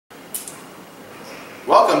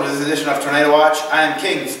Welcome to this edition of Tornado Watch. I am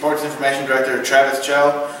King, Sports Information Director Travis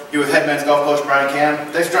Cho, here with head men's golf coach Brian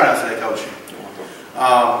Kamm. Thanks for joining us today, Coach.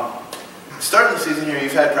 Starting the season here,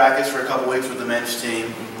 you've had practice for a couple weeks with the men's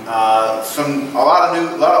team. A lot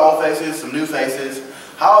of old faces, some new faces.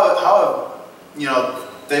 How have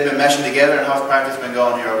they've been meshing together, and how's practice been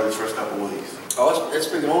going here over this first couple of weeks? Oh, it's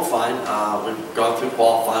been going fine. We've gone through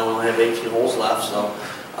qualifying. We only have 18 holes left, so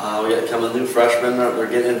we got a new freshmen. They're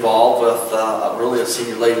getting involved with really a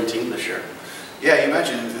senior-laden team this year. Yeah, you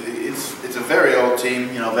mentioned it's a very old team.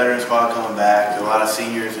 Veteran squad coming back. A lot of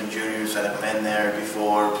seniors and juniors that have been there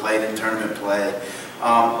before, played in tournament play.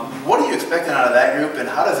 What are you expecting out of that group, and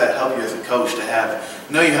how does that help you as a coach to have?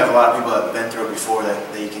 I know you have a lot of people that have been through it before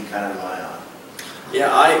that you can kind of rely on. Yeah,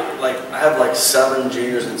 I have 7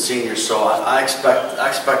 juniors and seniors, so I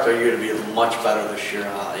expect our year to be much better this year.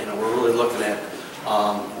 We're really looking at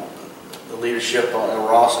the leadership of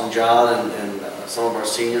Ross and John and some of our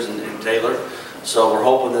seniors and Taylor. So we're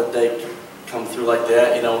hoping that they come through like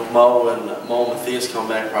that. Mo and Matthias come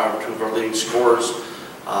back, probably 2 of our leading scorers.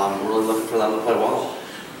 We're really looking for them to play well.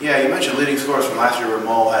 Yeah, you mentioned leading scorers from last year where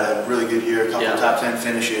Mo had a really good year, a couple top 10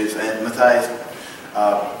 finishes, and Matthias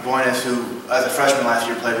Boynes, who as a freshman last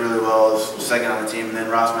year played really well, is second on the team, and then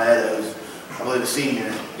Ross Maeda, who's I believe a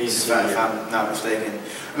senior, if I'm not mistaken.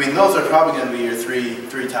 I mean, those are probably going to be your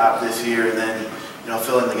three top this year, and then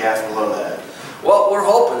fill in the gaps below that. Well, we're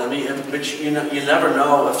hoping. I mean, but you never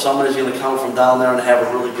know if somebody's going to come from down there and have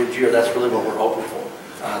a really good year. That's really what we're hoping for,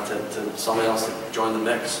 to somebody else to join the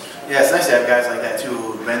mix. Yeah, it's nice to have guys like that too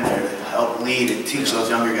who've been there to help lead and teach those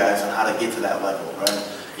younger guys on how to get to that level, right?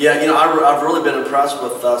 Yeah, I've really been impressed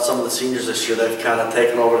with some of the seniors this year. They've kind of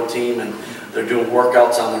taken over the team, and they're doing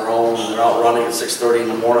workouts on their own, and they're out running at 6:30 in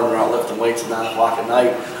the morning, they're out lifting weights at 9 o'clock at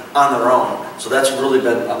night on their own. So that's really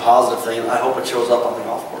been a positive thing, and I hope it shows up on the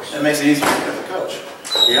golf course. It makes it easier as a coach.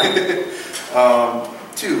 Yeah.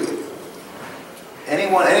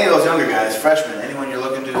 Any of those younger guys, freshmen, anyone you're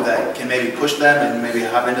looking to that can maybe push them and maybe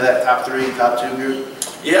hop into that top 3, top 2 group?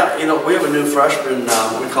 Yeah, we have a new freshman,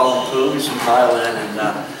 we call him Pooh, he's from Thailand, and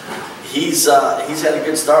he's had a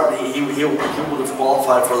good start. He would have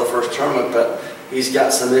qualified for the first tournament, but he's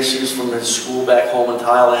got some issues from his school back home in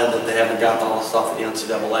Thailand that they haven't gotten all the stuff at the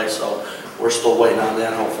NCAA, so we're still waiting on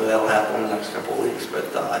that. Hopefully that'll happen in the next couple of weeks,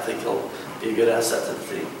 but I think he'll be a good asset to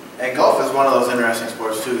the team. And golf is one of those interesting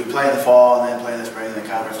sports too. You play in the fall and then play in the spring, and the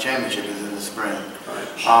conference championship is in the spring.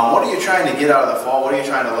 Right. What are you trying to get out of the fall? What are you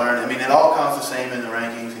trying to learn? I mean, it all counts the same in the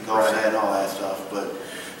rankings and golf set and all that stuff, but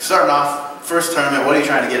starting off, first tournament, what are you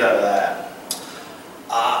trying to get out of that?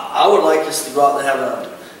 I would like us to go out and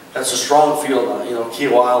have that's a strong field.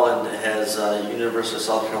 Kiowa Island has University of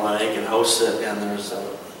South Carolina. They can host it, and there's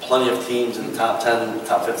plenty of teams in the top 10,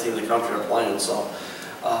 top 15 in the country are playing. So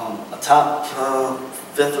a top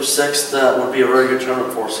 5th or 6th would be a very good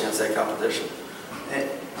tournament for us against that competition.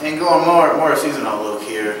 And going more season outlook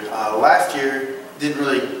here, last year didn't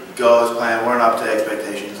really go as planned. Weren't up to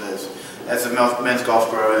expectations as the men's golf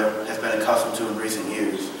program has been accustomed to in recent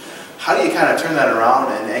years. How do you kind of turn that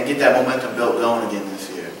around and get that momentum built going again this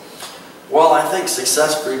year? Well, I think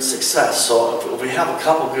success breeds success. So if we have a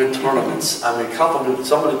couple good tournaments,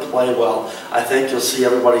 somebody play well, I think you'll see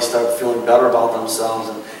everybody start feeling better about themselves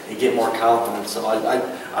and get more confidence. So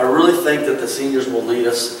I really think that the seniors will lead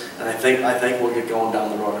us, and I think we'll get going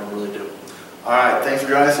down the road. I really do. All right, thanks for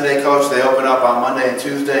joining us today, Coach. They open up on Monday and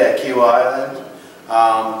Tuesday at Kiowa Island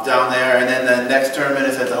down there, and then the next tournament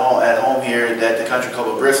is at home here at the Country Club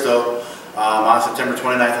of Bristol on September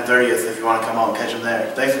 29th and 30th if you want to come out and catch them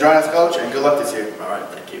there. Thanks for joining us, Coach, and good luck this year. All right,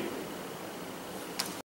 thank you.